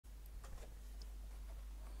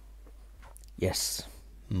Yes,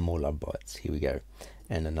 more Lovebites. Here we go.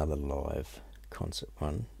 And another live concert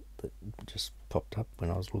one that just popped up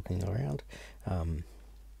when I was looking around. I'm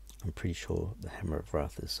pretty sure the Hammer of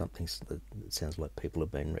Wrath is something that sounds like people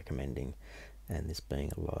have been recommending, and this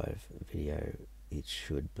being a live video, it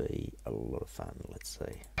should be a lot of fun. Let's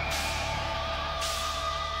see.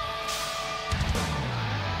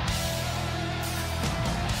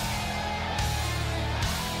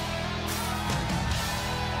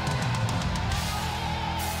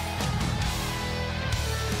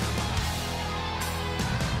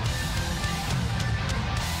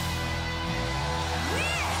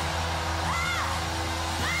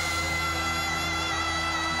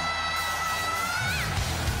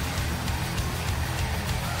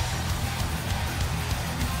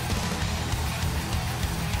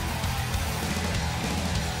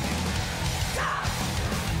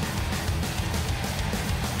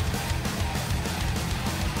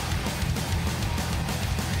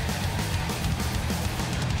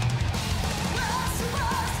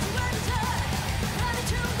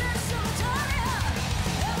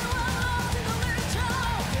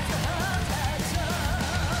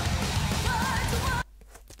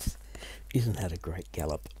 Isn't that a great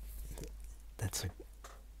gallop? That's a...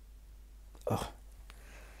 oh.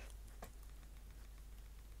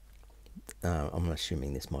 I'm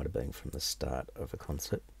assuming this might have been from the start of a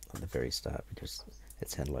concert, at the very start, because it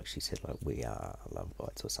sounded like she said, like, "We are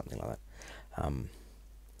Lovebites" or something like that.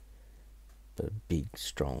 But a big,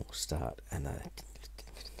 strong start, and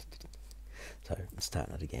so I'm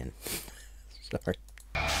starting it again. Sorry.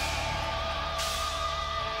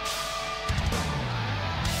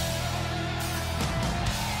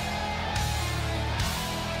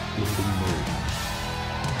 Building mood.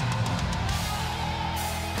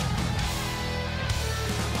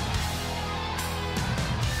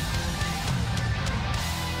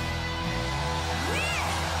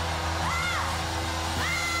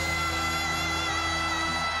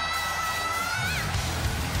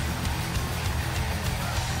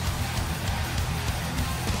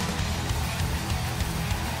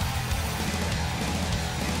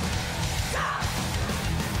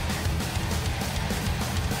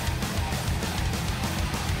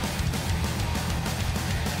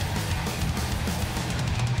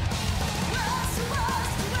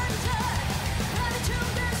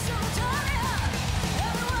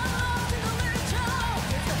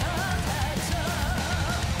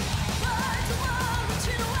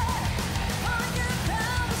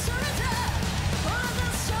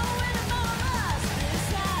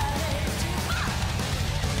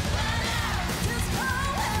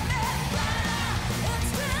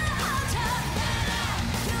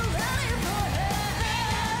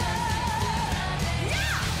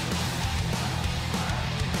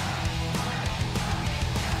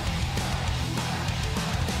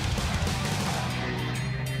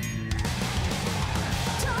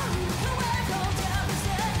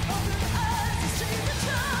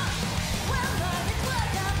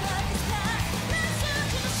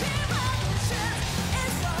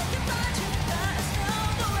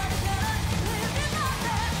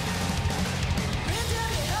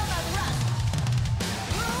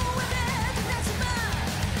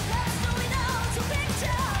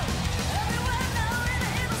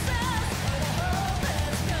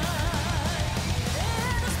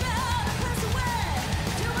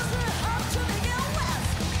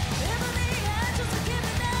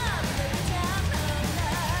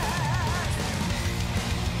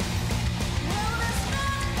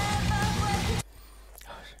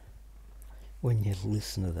 When you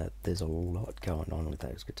listen to that, there's a lot going on with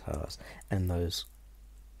those guitars, and those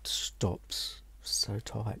stops so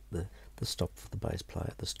tight. The stop for the bass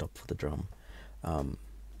player, the stop for the drum. But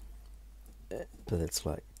it's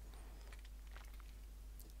like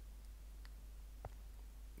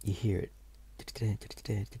you hear it.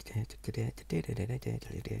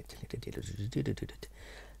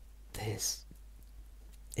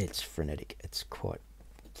 It's frenetic. It's quite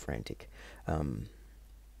frantic.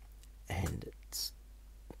 And it's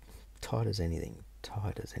tight as anything. It's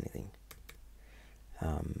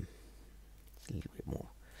a little bit more.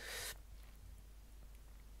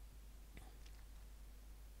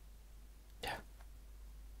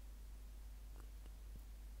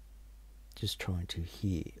 Just trying to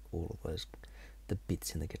hear all of the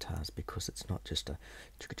bits in the guitars, because it's not just a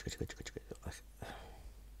like,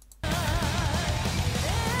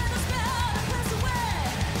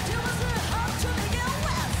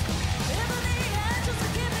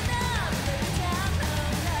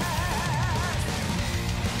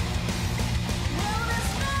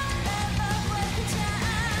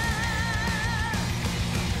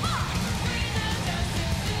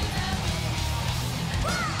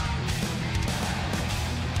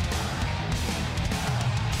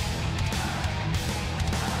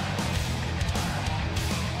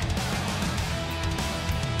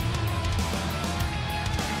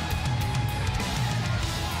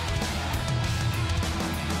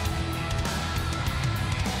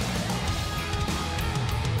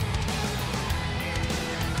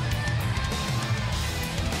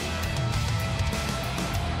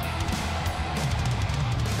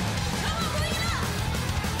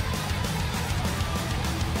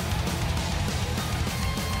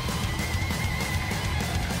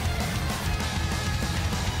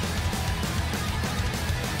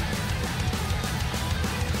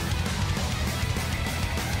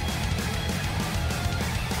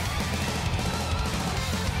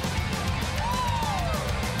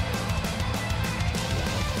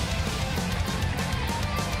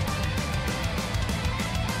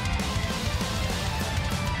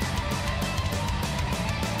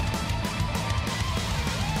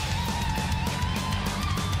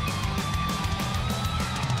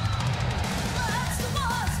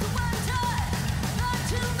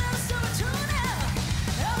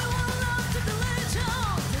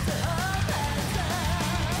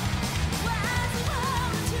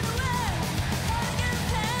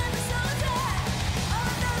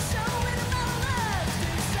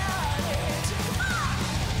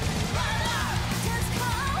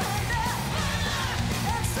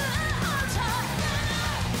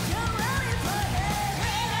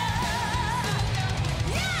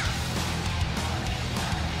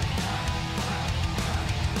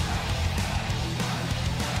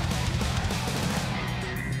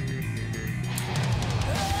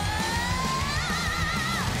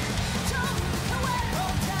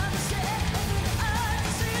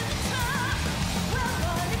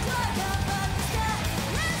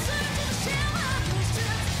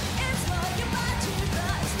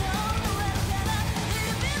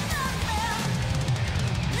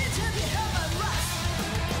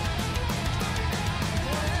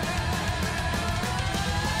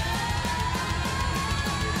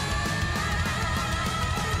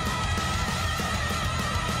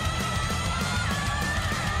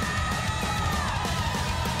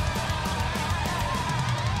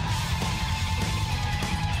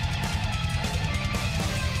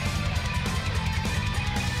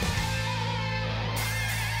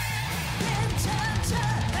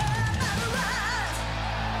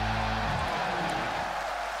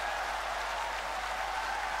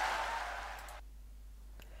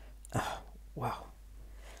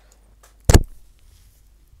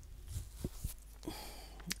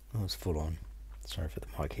 was full on. Sorry for the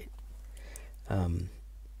mic hit.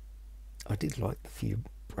 I did like the few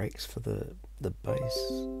breaks for the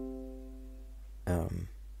bass.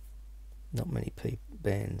 Not many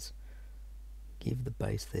bands give the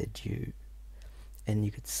bass their due, and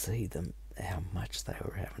you could see them how much they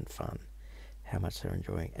were having fun, how much they were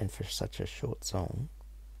enjoying, and for such a short song,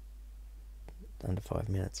 under 5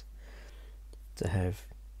 minutes, to have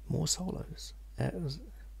more solos. It was,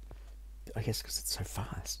 I guess, because it's so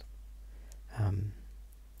fast.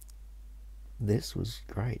 This was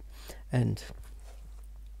great, and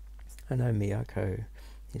I know Miyako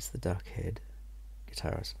is the dark-haired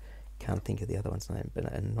guitarist. Can't think of the other one's name, but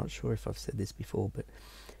I'm not sure if I've said this before, but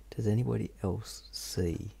does anybody else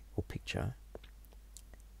see or picture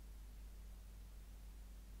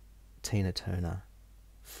Tina Turner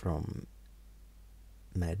from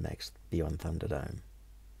Mad Max Beyond Thunderdome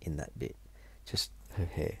in that bit? Just her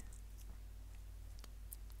hair.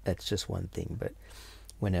 That's just one thing, but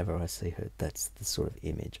whenever I see her, that's the sort of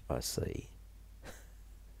image I see.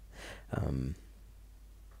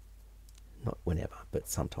 Not whenever, but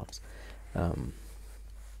sometimes.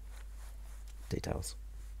 Details.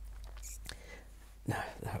 No,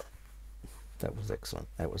 that was excellent.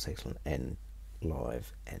 That was excellent, and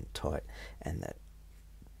live and tight, and that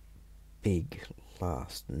big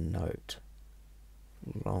last note,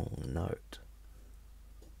 long note,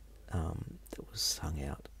 that was sung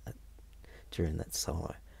out during that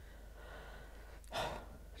solo.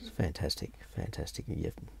 It's fantastic. Yeah,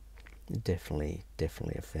 definitely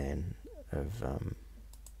a fan of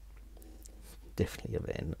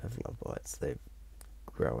Lovebites. They're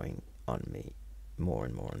growing on me more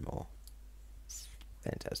and more. It's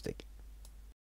fantastic.